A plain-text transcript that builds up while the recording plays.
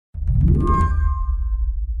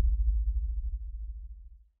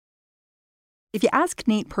If you ask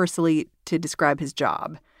Nate Persily to describe his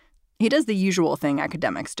job, he does the usual thing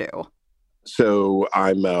academics do. So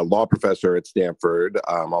I'm a law professor at Stanford.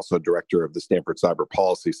 I'm also director of the Stanford Cyber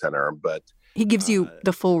Policy Center. But he gives you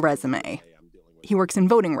the full resume. He works in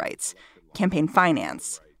voting rights, campaign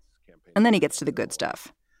finance, and then he gets to the good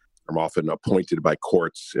stuff. I'm often appointed by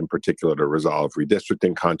courts in particular to resolve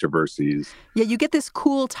redistricting controversies. Yeah, you get this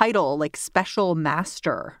cool title like special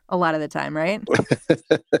master a lot of the time, right?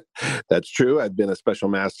 That's true. I've been a special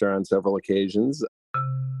master on several occasions.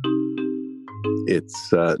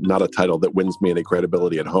 It's not a title that wins me any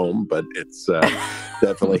credibility at home, but it's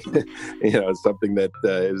definitely, something that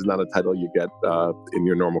is not a title you get in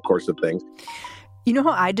your normal course of things. You know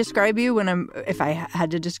how I describe you if I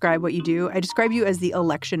had to describe what you do? I describe you as the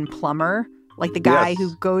election plumber, like the guy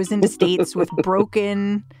who goes into states with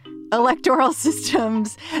broken electoral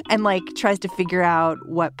systems and tries to figure out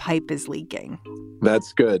what pipe is leaking.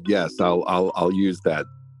 That's good. Yes, I'll use that.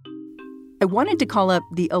 I wanted to call up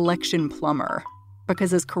the election plumber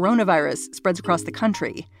because as coronavirus spreads across the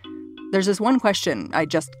country, there's this one question I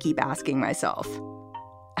just keep asking myself.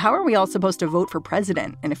 How are we all supposed to vote for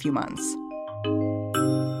president in a few months?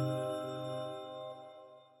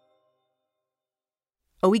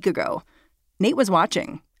 A week ago, Nate was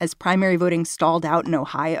watching as primary voting stalled out in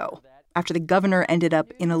Ohio after the governor ended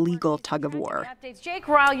up in a legal tug of war. Jake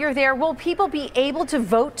Ryle, you're there. Will people be able to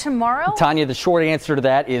vote tomorrow? Tanya, the short answer to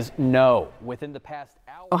that is no. Within the past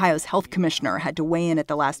hour, Ohio's health commissioner had to weigh in at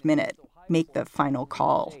the last minute, make the final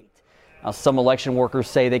call. Now, some election workers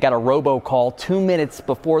say they got a robocall 2 minutes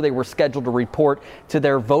before they were scheduled to report to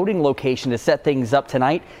their voting location to set things up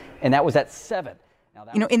tonight, and that was at 7.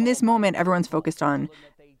 In this moment, everyone's focused on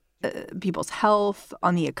people's health,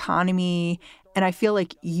 on the economy. And I feel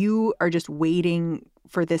like you are just waiting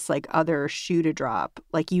for this other shoe to drop.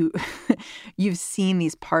 You've seen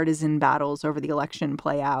these partisan battles over the election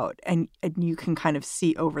play out, and you can kind of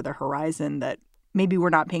see over the horizon that maybe we're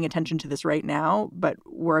not paying attention to this right now, but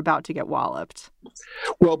we're about to get walloped.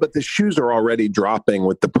 Well, but the shoes are already dropping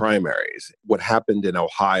with the primaries. What happened in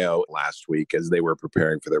Ohio last week as they were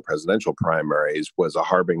preparing for their presidential primaries was a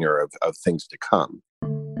harbinger of things to come.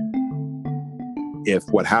 If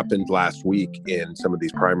what happened last week in some of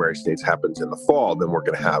these primary states happens in the fall, then we're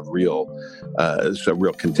going to have real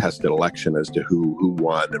contested election as to who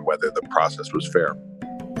won and whether the process was fair.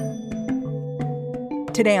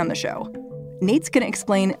 Today on the show, Nate's going to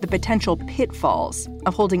explain the potential pitfalls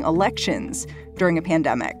of holding elections during a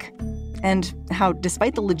pandemic and how,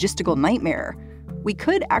 despite the logistical nightmare, we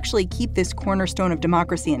could actually keep this cornerstone of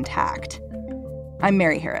democracy intact. I'm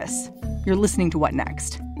Mary Harris. You're listening to What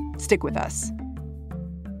Next? Stick with us.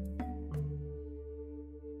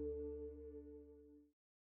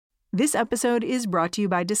 This episode is brought to you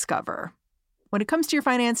by Discover. When it comes to your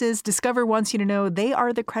finances, Discover wants you to know they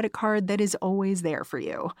are the credit card that is always there for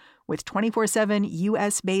you. With 24/7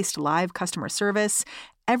 U.S.-based live customer service,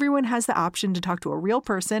 everyone has the option to talk to a real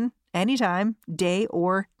person anytime, day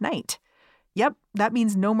or night. Yep, that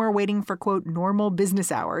means no more waiting for, quote, normal business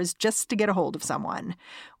hours just to get a hold of someone.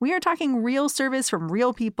 We are talking real service from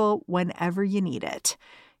real people whenever you need it.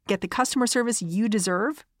 Get the customer service you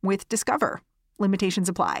deserve with Discover. Limitations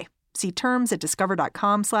apply. See terms at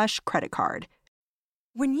discover.com/creditcard.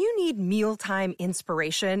 When you need mealtime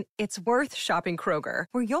inspiration, it's worth shopping Kroger,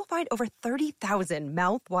 where you'll find over 30,000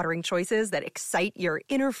 mouth-watering choices that excite your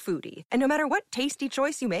inner foodie. And no matter what tasty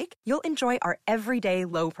choice you make, you'll enjoy our everyday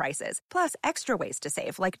low prices, plus extra ways to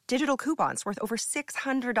save, like digital coupons worth over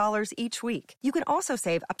 $600 each week. You can also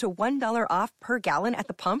save up to $1 off per gallon at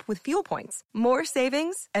the pump with fuel points. More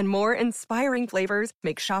savings and more inspiring flavors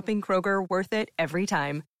make shopping Kroger worth it every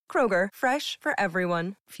time. Kroger, fresh for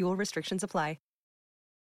everyone. Fuel restrictions apply.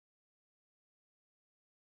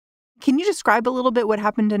 Can you describe a little bit what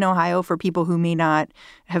happened in Ohio for people who may not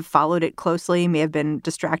have followed it closely, may have been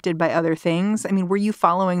distracted by other things? I mean, were you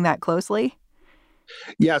following that closely?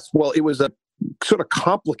 Yes. Well, it was a sort of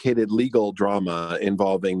complicated legal drama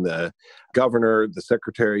involving the governor, the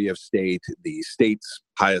secretary of state, the state's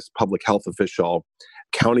highest public health official,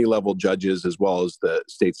 county level judges, as well as the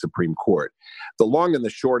state Supreme Court. The long and the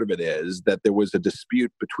short of it is that there was a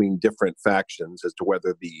dispute between different factions as to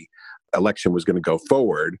whether the election was going to go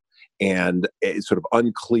forward, and it's sort of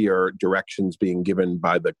unclear directions being given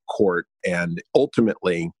by the court. And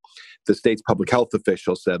ultimately, the state's public health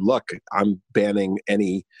official said, look, I'm banning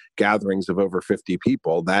any gatherings of over 50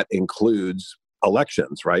 people. That includes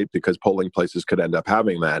elections, right? Because polling places could end up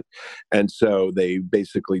having that. And so they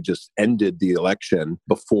basically just ended the election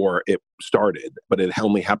before it started, but it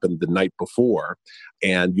only happened the night before.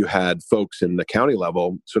 And you had folks in the county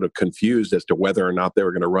level sort of confused as to whether or not they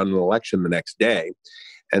were going to run an election the next day.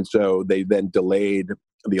 And so they then delayed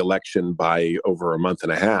the election by over a month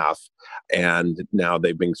and a half. And now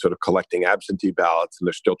they've been sort of collecting absentee ballots, and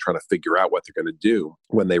they're still trying to figure out what they're going to do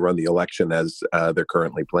when they run the election as they're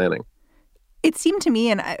currently planning. It seemed to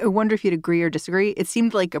me, and I wonder if you'd agree or disagree, it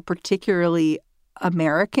seemed like a particularly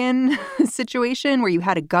American situation where you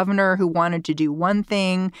had a governor who wanted to do one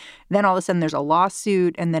thing, then all of a sudden there's a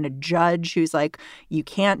lawsuit, and then a judge who's like, you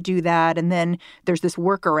can't do that. And then there's this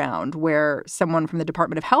workaround where someone from the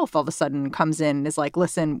Department of Health all of a sudden comes in and is like,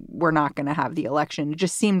 listen, we're not going to have the election. It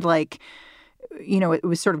just seemed like, you know, it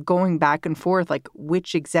was sort of going back and forth, like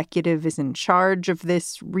which executive is in charge of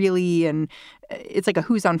this really? And it's like a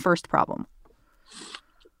who's on first problem.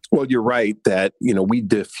 Well, you're right that, you know, we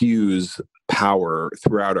diffuse power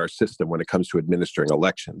throughout our system when it comes to administering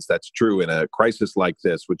elections. That's true in a crisis like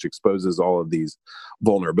this, which exposes all of these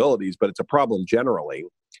vulnerabilities. But it's a problem generally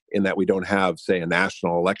in that we don't have, say, a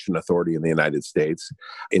national election authority in the United States.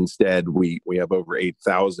 Instead, we have over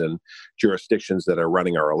 8,000 jurisdictions that are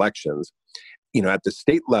running our elections. You know, at the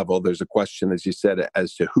state level, there's a question, as you said,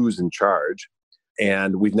 as to who's in charge.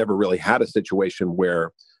 And we've never really had a situation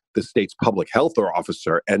where the state's public health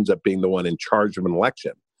officer ends up being the one in charge of an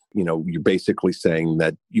election. You know, you're basically saying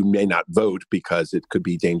that you may not vote because it could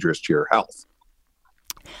be dangerous to your health.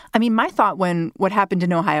 I mean, my thought when what happened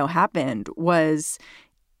in Ohio happened was,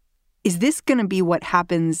 is this going to be what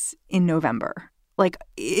happens in November? Like,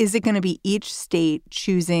 is it going to be each state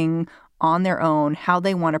choosing on their own how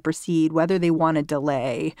they want to proceed, whether they want to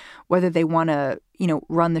delay, whether they want to, you know,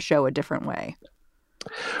 run the show a different way?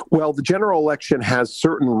 Well, the general election has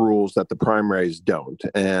certain rules that the primaries don't.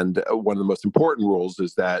 And one of the most important rules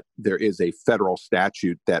is that there is a federal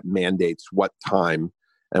statute that mandates what time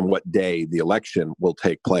and what day the election will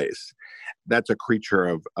take place. That's a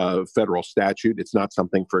creature of federal statute. It's not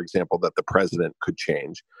something, for example, that the president could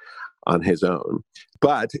change on his own.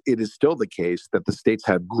 But it is still the case that the states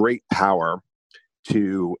have great power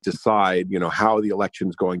to decide, you know, how the election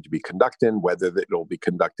is going to be conducted, whether it'll be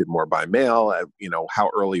conducted more by mail, you know,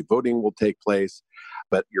 how early voting will take place.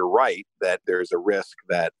 But you're right that there's a risk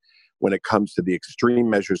that when it comes to the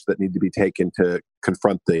extreme measures that need to be taken to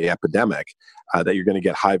confront the epidemic, that you're going to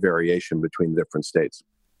get high variation between the different states.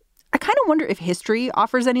 I kind of wonder if history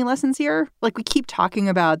offers any lessons here. Like, we keep talking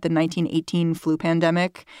about the 1918 flu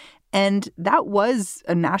pandemic, and that was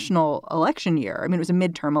a national election year. I mean, it was a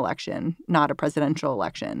midterm election, not a presidential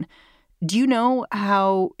election. Do you know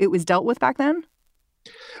how it was dealt with back then?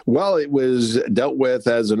 Well, it was dealt with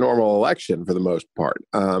as a normal election for the most part.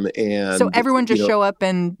 And so everyone just show up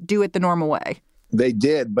and do it the normal way. They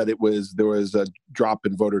did, but there was a drop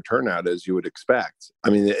in voter turnout, as you would expect. I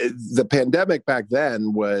mean, the pandemic back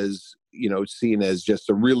then was, you know, seen as just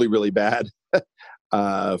a really, really bad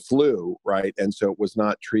flu, right? And so it was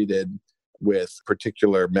not treated with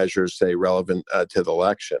particular measures, say, relevant to the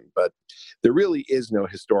election. But there really is no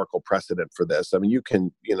historical precedent for this. I mean, you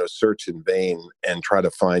can, you know, search in vain and try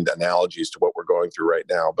to find analogies to what we're going through right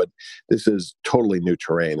now. But this is totally new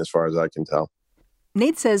terrain, as far as I can tell.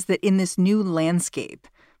 Nate says that in this new landscape,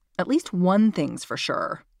 at least one thing's for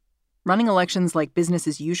sure. Running elections like business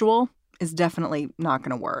as usual is definitely not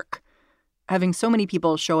going to work. Having so many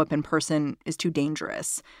people show up in person is too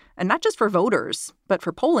dangerous. And not just for voters, but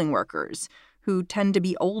for polling workers who tend to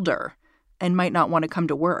be older and might not want to come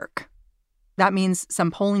to work. That means some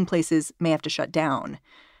polling places may have to shut down.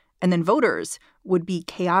 And then voters would be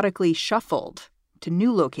chaotically shuffled to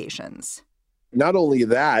new locations. Not only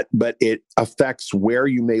that, but it affects where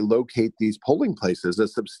you may locate these polling places. A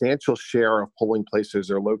substantial share of polling places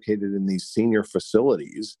are located in these senior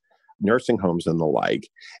facilities, nursing homes and the like.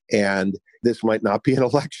 And this might not be an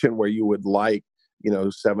election where you would like, you know,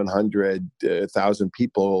 700,000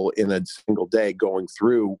 people in a single day going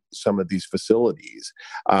through some of these facilities.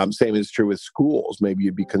 Same is true with schools. Maybe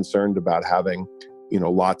you'd be concerned about having, you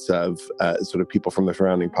know, lots of sort of people from the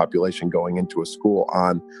surrounding population going into a school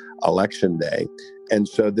on election day. And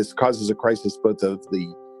so this causes a crisis both of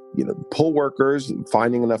the, you know, poll workers,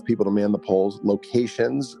 finding enough people to man the polls,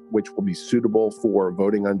 locations which will be suitable for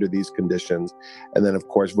voting under these conditions, and then, of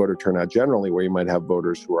course, voter turnout generally, where you might have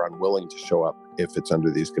voters who are unwilling to show up if it's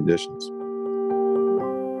under these conditions.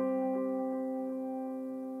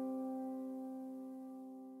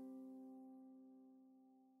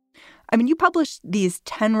 I mean, you published these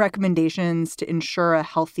 10 recommendations to ensure a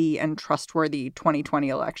healthy and trustworthy 2020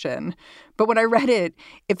 election. But when I read it,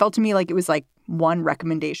 it felt to me like it was like one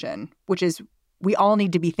recommendation, which is we all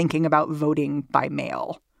need to be thinking about voting by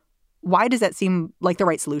mail. Why does that seem like the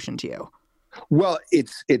right solution to you? Well,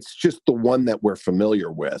 it's just the one that we're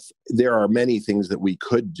familiar with. There are many things that we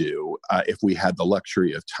could do if we had the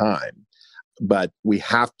luxury of time, but we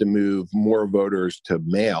have to move more voters to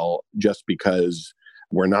mail just because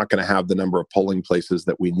we're not going to have the number of polling places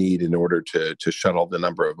that we need in order to shuttle the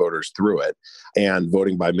number of voters through it. And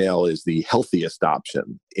voting by mail is the healthiest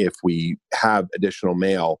option. If we have additional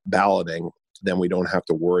mail balloting, then we don't have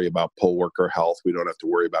to worry about poll worker health. We don't have to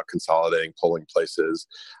worry about consolidating polling places.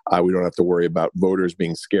 We don't have to worry about voters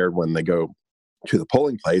being scared when they go to the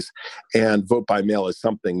polling place. And vote by mail is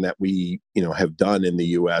something that we, have done in the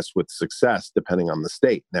U.S. with success, depending on the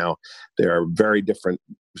state. Now, there are very different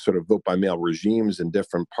sort of vote by mail regimes in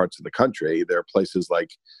different parts of the country. There are places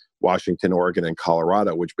like Washington, Oregon, and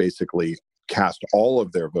Colorado, which basically cast all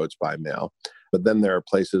of their votes by mail. But then there are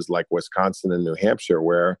places like Wisconsin and New Hampshire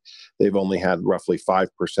where they've only had roughly 5%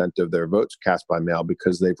 of their votes cast by mail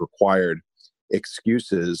because they've required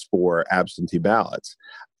excuses for absentee ballots.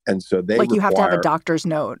 And so they you have to have a doctor's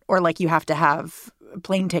note or you have to have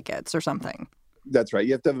plane tickets or something. That's right.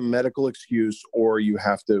 You have to have a medical excuse or you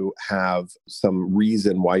have to have some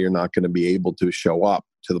reason why you're not going to be able to show up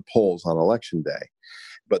to the polls on Election Day.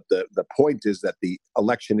 But the point is that the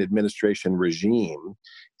election administration regime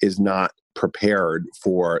is not prepared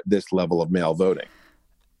for this level of mail voting.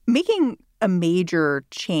 Making a major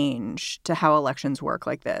change to how elections work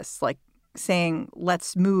like this, like saying,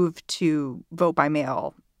 let's move to vote by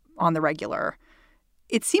mail on the regular,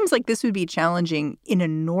 it seems like this would be challenging in a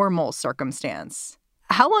normal circumstance.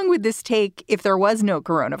 How long would this take if there was no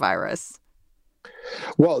coronavirus?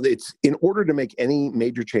 Well, it's in order to make any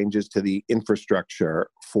major changes to the infrastructure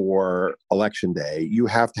for Election Day, you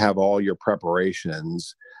have to have all your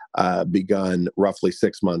preparations begun roughly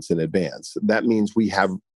 6 months in advance. That means we have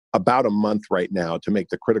about a month right now to make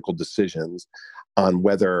the critical decisions on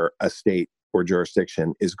whether a state or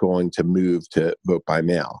jurisdiction is going to move to vote by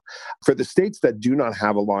mail. For the states that do not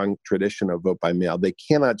have a long tradition of vote by mail, they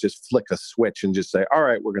cannot just flick a switch and just say, all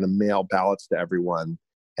right, we're going to mail ballots to everyone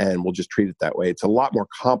and we'll just treat it that way. It's a lot more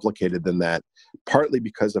complicated than that, partly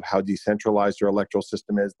because of how decentralized our electoral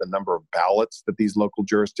system is, the number of ballots that these local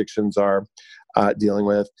jurisdictions are dealing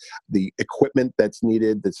with, the equipment that's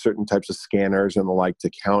needed, the certain types of scanners and the like to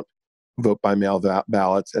count vote by mail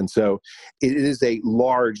ballots. And so it is a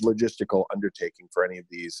large logistical undertaking for any of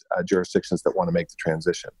these jurisdictions that want to make the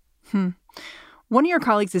transition. One of your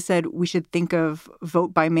colleagues has said we should think of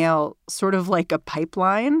vote by mail sort of like a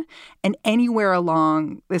pipeline, and anywhere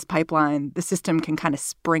along this pipeline, the system can kind of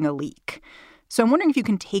spring a leak. So I'm wondering if you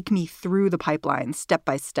can take me through the pipeline step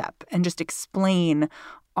by step and just explain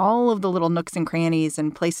all of the little nooks and crannies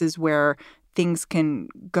and places where things can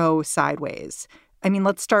go sideways. I mean,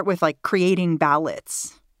 let's start with creating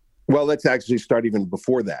ballots. Well, let's actually start even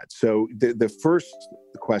before that. So the first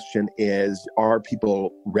question is, are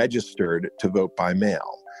people registered to vote by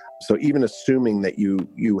mail? So even assuming that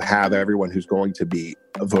you have everyone who's going to be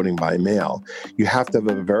voting by mail, you have to have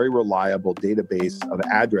a very reliable database of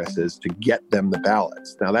addresses to get them the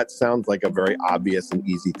ballots. Now, that sounds like a very obvious and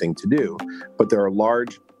easy thing to do, but there are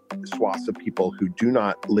large swaths of people who do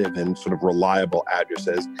not live in sort of reliable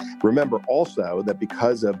addresses. Remember also that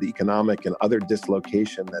because of the economic and other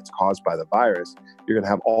dislocation that's caused by the virus, you're going to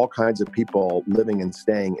have all kinds of people living and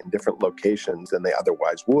staying in different locations than they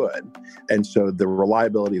otherwise would. And so the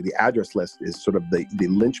reliability of the address list is sort of the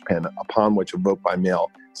linchpin upon which a vote by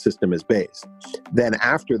mail system is based. Then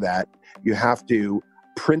after that, you have to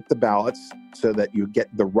print the ballots so that you get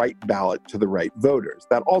the right ballot to the right voters.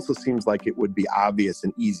 That also seems like it would be obvious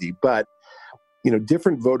and easy, but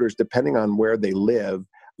different voters, depending on where they live,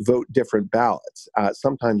 vote different ballots.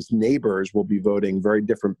 Sometimes neighbors will be voting very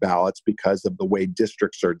different ballots because of the way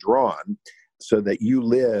districts are drawn, so that you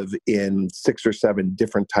live in 6 or 7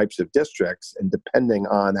 different types of districts, and depending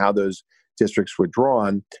on how those districts were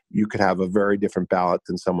drawn, you could have a very different ballot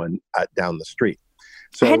than someone down the street.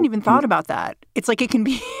 So, I hadn't even thought about that. It's like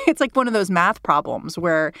it's like one of those math problems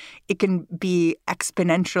where it can be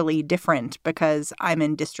exponentially different because I'm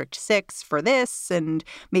in District 6 for this, and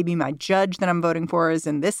maybe my judge that I'm voting for is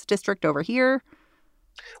in this district over here.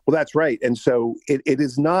 Well, that's right. And so it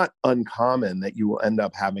is not uncommon that you will end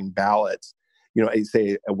up having ballots.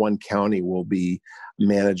 Say one county will be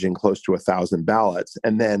managing close to 1,000 ballots,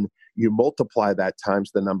 and then you multiply that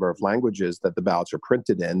times the number of languages that the ballots are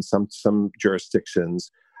printed in. Some jurisdictions,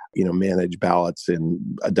 manage ballots in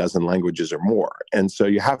a dozen languages or more. And so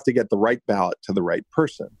you have to get the right ballot to the right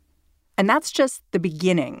person. And that's just the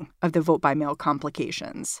beginning of the vote by mail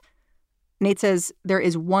complications. Nate says there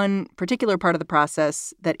is one particular part of the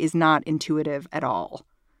process that is not intuitive at all.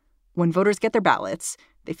 When voters get their ballots,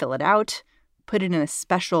 they fill it out, put it in a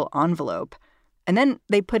special envelope, and then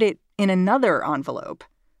they put it in another envelope.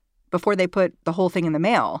 Before they put the whole thing in the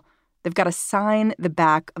mail, they've got to sign the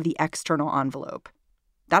back of the external envelope.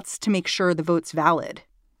 That's to make sure the vote's valid.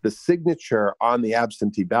 The signature on the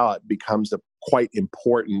absentee ballot becomes a quite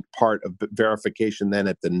important part of verification then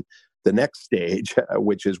at the next stage,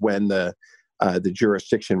 which is when the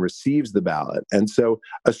jurisdiction receives the ballot. And so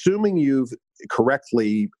assuming you've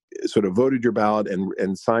correctly sort of voted your ballot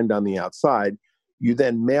and signed on the outside, you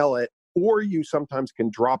then mail it, or you sometimes can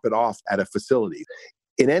drop it off at a facility.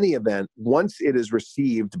 In any event, once it is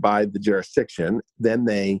received by the jurisdiction, then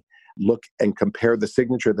they look and compare the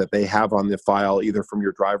signature that they have on the file, either from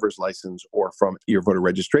your driver's license or from your voter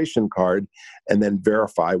registration card, and then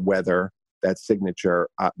verify whether that signature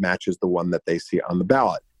matches the one that they see on the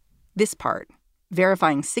ballot. This part,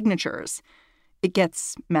 verifying signatures, it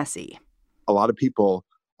gets messy. A lot of people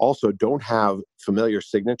also don't have familiar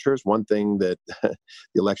signatures. One thing that the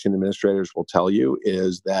election administrators will tell you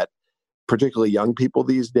is that particularly young people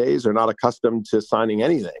these days are not accustomed to signing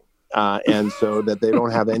anything. And so that they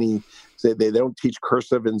don't have any, they don't teach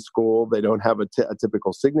cursive in school. They don't have a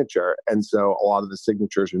typical signature. And so a lot of the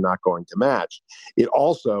signatures are not going to match. It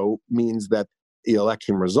also means that the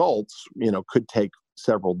election results, could take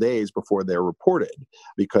several days before they're reported,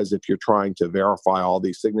 because if you're trying to verify all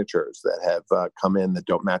these signatures that have come in that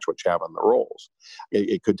don't match what you have on the rolls,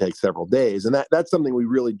 it could take several days. And that's something we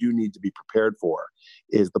really do need to be prepared for,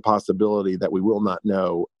 is the possibility that we will not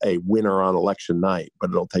know a winner on election night, but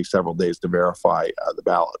it'll take several days to verify the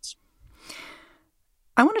ballots.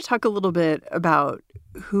 I want to talk a little bit about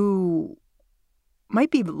who might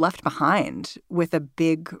be left behind with a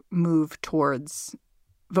big move towards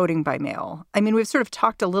voting by mail. I mean, we've sort of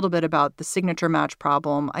talked a little bit about the signature match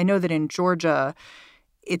problem. I know that in Georgia,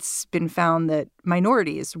 it's been found that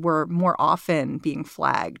minorities were more often being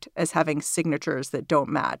flagged as having signatures that don't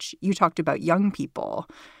match. You talked about young people.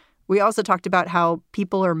 We also talked about how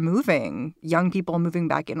people are moving, young people moving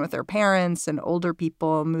back in with their parents and older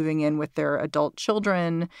people moving in with their adult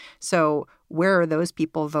children. So where are those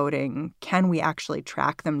people voting? Can we actually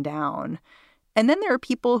track them down? And then there are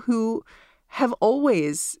people who have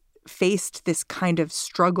always faced this kind of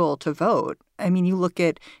struggle to vote. I mean, you look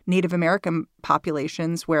at Native American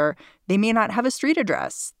populations where they may not have a street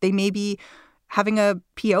address. They may be having a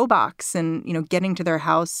P.O. box and, getting to their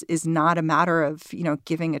house is not a matter of,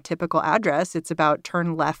 giving a typical address. It's about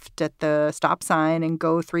turn left at the stop sign and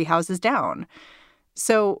go 3 houses down.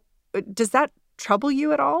 So does that trouble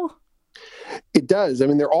you at all? It does. I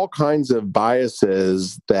mean, there are all kinds of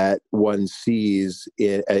biases that one sees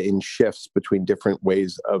in shifts between different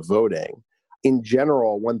ways of voting. In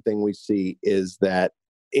general, one thing we see is that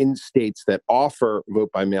in states that offer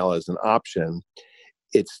vote by mail as an option,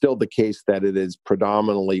 it's still the case that it is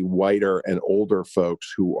predominantly whiter and older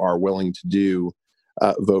folks who are willing to do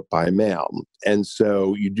vote by mail. And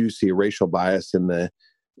so you do see a racial bias in the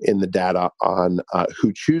data on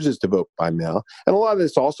who chooses to vote by mail. And a lot of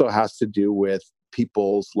this also has to do with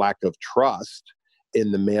people's lack of trust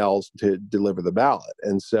in the mails to deliver the ballot.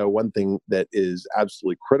 And so one thing that is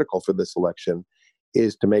absolutely critical for this election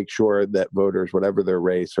is to make sure that voters, whatever their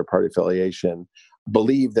race or party affiliation,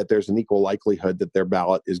 believe that there's an equal likelihood that their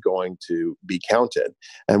ballot is going to be counted.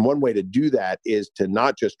 And one way to do that is to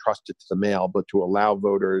not just trust it to the mail, but to allow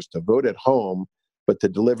voters to vote at home, but to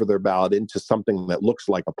deliver their ballot into something that looks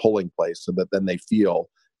like a polling place so that then they feel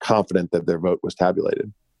confident that their vote was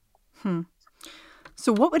tabulated.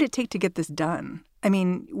 So what would it take to get this done? I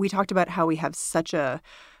mean, we talked about how we have such a,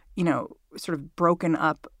 sort of broken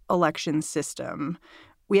up election system.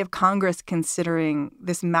 We have Congress considering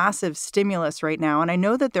this massive stimulus right now. And I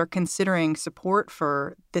know that they're considering support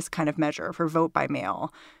for this kind of measure for vote by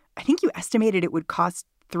mail. I think you estimated it would cost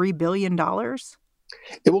 $3 billion.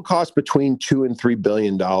 It will cost between $2 and $3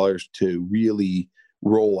 billion to really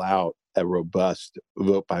roll out a robust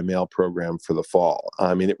vote by mail program for the fall.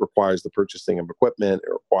 I mean, it requires the purchasing of equipment.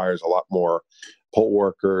 It requires a lot more poll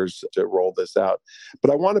workers to roll this out.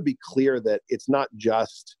 But I want to be clear that it's not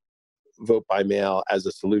just vote by mail as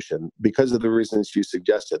a solution. Because of the reasons you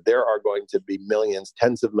suggested, there are going to be millions,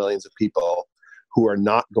 tens of millions of people who are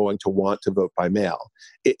not going to want to vote by mail.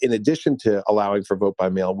 In addition to allowing for vote by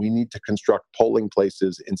mail, we need to construct polling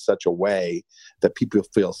places in such a way that people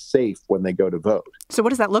feel safe when they go to vote. So what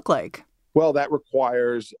does that look like? Well, that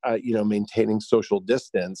requires, maintaining social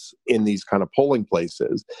distance in these kind of polling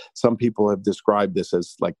places. Some people have described this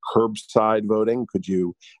as like curbside voting. Could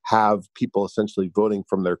you have people essentially voting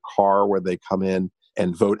from their car where they come in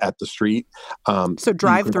and vote at the street. So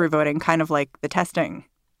drive-through voting, kind of like the testing.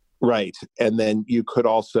 Right. And then you could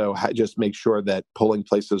also just make sure that polling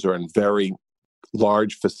places are in very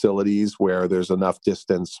large facilities where there's enough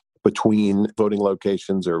distance between voting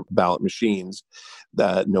locations or ballot machines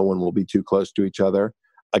that no one will be too close to each other.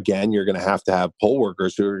 Again, you're going to have poll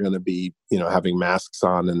workers who are going to be, having masks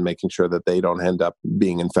on and making sure that they don't end up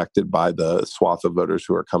being infected by the swath of voters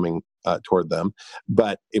who are coming toward them.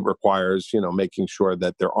 But it requires, making sure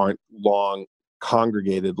that there aren't long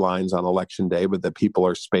congregated lines on election day, but that people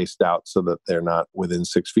are spaced out so that they're not within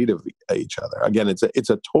 6 feet of each other. Again, it's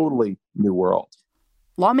a totally new world.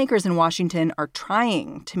 Lawmakers in Washington are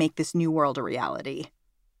trying to make this new world a reality,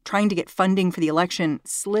 trying to get funding for the election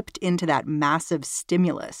slipped into that massive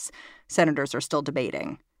stimulus senators are still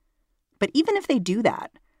debating. But even if they do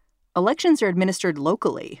that, elections are administered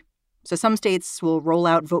locally. So some states will roll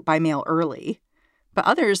out vote by mail early, but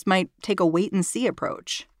others might take a wait and see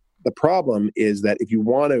approach. The problem is that if you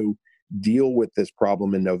want to deal with this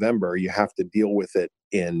problem in November, you have to deal with it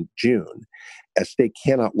in June. A state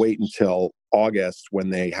cannot wait until August when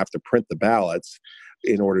they have to print the ballots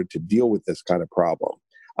in order to deal with this kind of problem.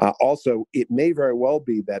 Also, it may very well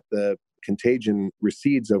be that the contagion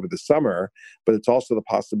recedes over the summer, but it's also the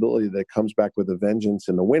possibility that it comes back with a vengeance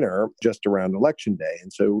in the winter just around Election Day.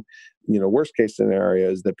 And so, worst case scenario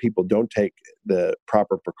is that people don't take the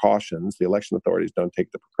proper precautions, the election authorities don't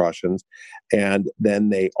take the precautions, and then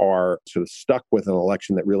they are sort of stuck with an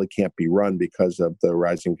election that really can't be run because of the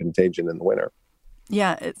rising contagion in the winter.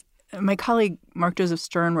 Yeah, my colleague Mark Joseph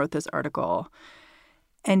Stern wrote this article,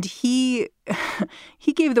 and he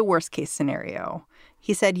gave the worst case scenario.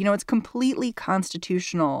 He said, it's completely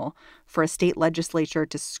constitutional for a state legislature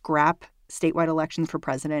to scrap statewide elections for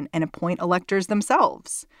president and appoint electors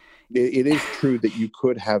themselves. It is true that you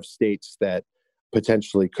could have states that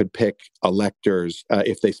potentially could pick electors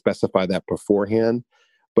if they specify that beforehand.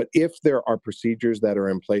 But if there are procedures that are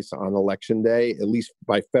in place on Election Day, at least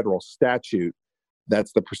by federal statute,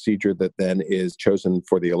 that's the procedure that then is chosen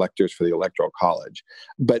for the electors for the Electoral College.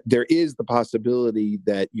 But there is the possibility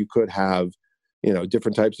that you could have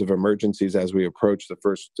different types of emergencies as we approach the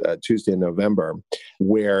first Tuesday in November,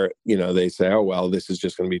 where, they say, oh, well, this is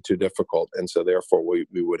just going to be too difficult. And so therefore, we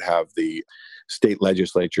would have the state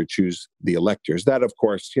legislature choose the electors. That, of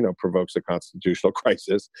course, provokes a constitutional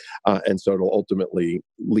crisis. And so it'll ultimately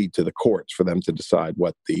lead to the courts for them to decide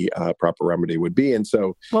what the proper remedy would be. And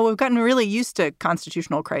so, well, we've gotten really used to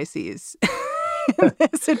constitutional crises.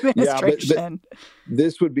 This administration. Yeah,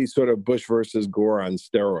 this would be sort of Bush versus Gore on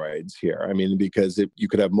steroids here. I mean, because you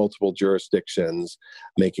could have multiple jurisdictions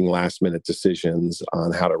making last minute decisions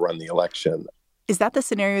on how to run the election. Is that the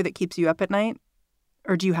scenario that keeps you up at night?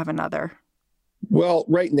 Or do you have another? Well,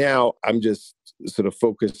 right now, I'm just sort of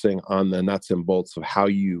focusing on the nuts and bolts of how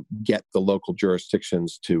you get the local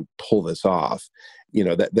jurisdictions to pull this off.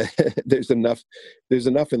 That there's enough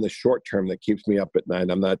in the short term that keeps me up at night.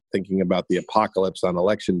 I'm not thinking about the apocalypse on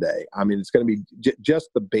Election Day. I mean, it's going to be just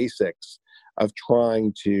the basics of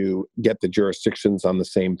trying to get the jurisdictions on the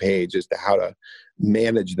same page as to how to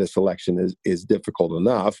manage this election is difficult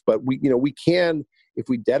enough. But we can, if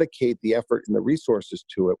we dedicate the effort and the resources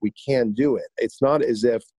to it, we can do it. It's not as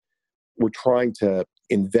if we're trying to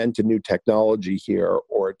invent a new technology here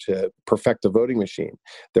or to perfect a voting machine.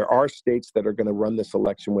 There are states that are going to run this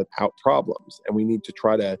election without problems, and we need to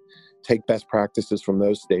try to take best practices from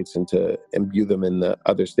those states and to imbue them in the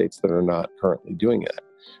other states that are not currently doing it.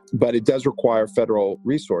 But it does require federal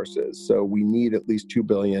resources. So we need at least $2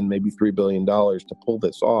 billion, maybe $3 billion to pull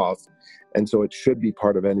this off. And so it should be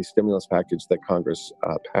part of any stimulus package that Congress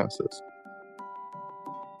passes.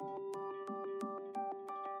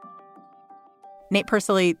 Nate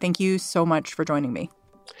Persily, thank you so much for joining me.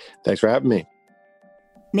 Thanks for having me.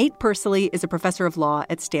 Nate Persily is a professor of law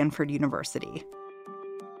at Stanford University.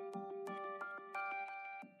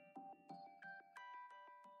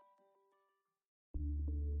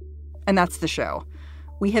 And that's the show.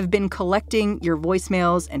 We have been collecting your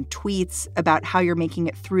voicemails and tweets about how you're making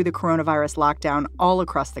it through the coronavirus lockdown all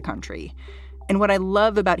across the country. And what I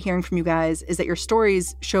love about hearing from you guys is that your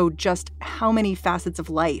stories show just how many facets of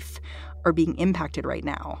life are being impacted right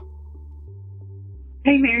now.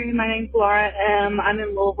 Hey, Mary, my name's Laura. I'm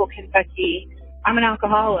in Louisville, Kentucky. I'm an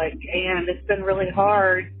alcoholic, and it's been really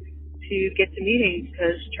hard to get to meetings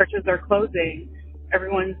because churches are closing.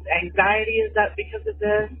 Everyone's anxiety is up because of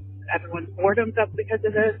this. Everyone's boredom's up because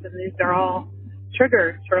of this, and these are all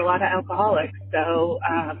triggers for a lot of alcoholics. So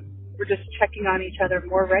we're just checking on each other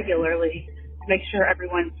more regularly to make sure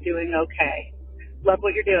everyone's doing okay. Love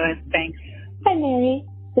what you're doing. Thanks. Hi, Mary.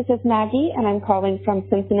 This is Maggie, and I'm calling from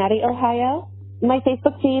Cincinnati, Ohio. My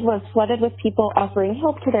Facebook feed was flooded with people offering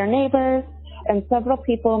help to their neighbors, and several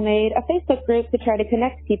people made a Facebook group to try to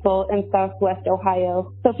connect people in Southwest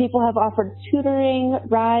Ohio. So people have offered tutoring,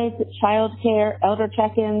 rides, childcare, elder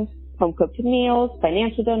check-ins, home-cooked meals,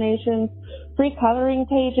 financial donations, free coloring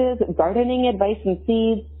pages, gardening advice and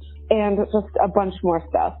seeds, and just a bunch more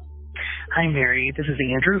stuff. Hi, Mary. This is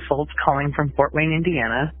Andrew Foltz calling from Fort Wayne,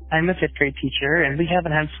 Indiana. I'm a fifth grade teacher, and we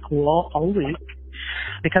haven't had school all week.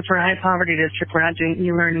 Because we're a high poverty district, we're not doing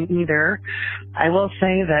e-learning either. I will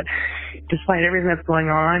say that despite everything that's going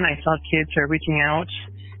on, I saw kids are reaching out,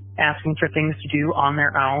 asking for things to do on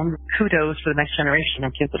their own. Kudos for the next generation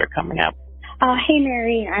of kids that are coming up. Hey,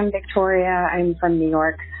 Mary. I'm Victoria. I'm from New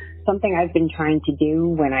York. Something I've been trying to do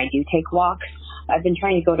when I do take walks, I've been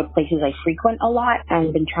trying to go to places I frequent a lot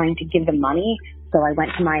and been trying to give them money. So I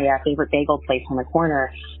went to my favorite bagel place on the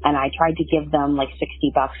corner, and I tried to give them like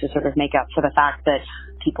 $60 to sort of make up for the fact that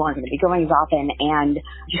people aren't going to be going as often. And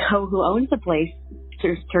Joe, who owns the place,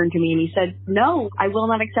 just turned to me and he said, "No, I will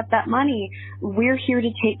not accept that money. We're here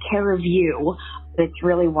to take care of you." It's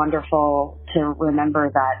really wonderful to remember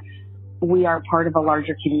that we are part of a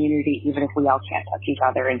larger community, even if we all can't touch each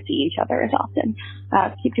other and see each other as often.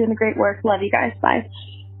 Keep doing the great work. Love you guys. Bye.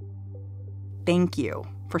 Thank you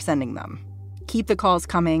for sending them. Keep the calls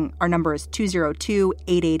coming. Our number is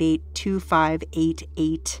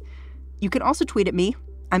 202-888-2588. You can also tweet at me.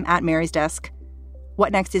 I'm at Mary's Desk.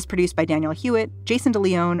 What Next is produced by Daniel Hewitt, Jason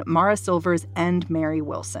DeLeon, Mara Silvers, and Mary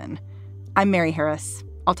Wilson. I'm Mary Harris.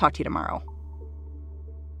 I'll talk to you tomorrow.